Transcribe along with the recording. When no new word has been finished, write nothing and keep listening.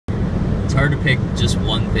It's hard to pick just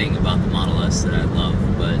one thing about the Model S that I love,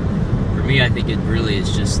 but for me, I think it really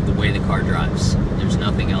is just the way the car drives. There's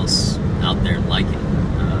nothing else out there like it.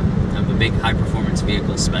 I'm a big high-performance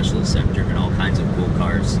vehicle specialist. I've driven all kinds of cool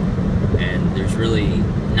cars, and there's really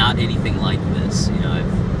not anything like this. You know,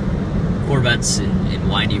 I've Corvettes in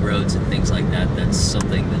windy roads and things like that. That's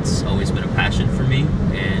something that's always been a passion for me,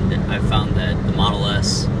 and I've found that the Model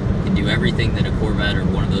S can do everything that a Corvette or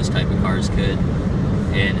one of those type of cars could,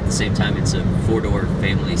 and at the same time, it's a four-door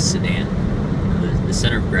family sedan. The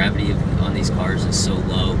center of gravity on these cars is so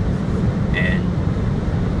low,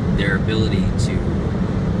 and their ability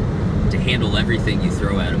to handle everything you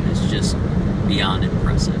throw at them is just beyond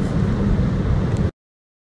impressive.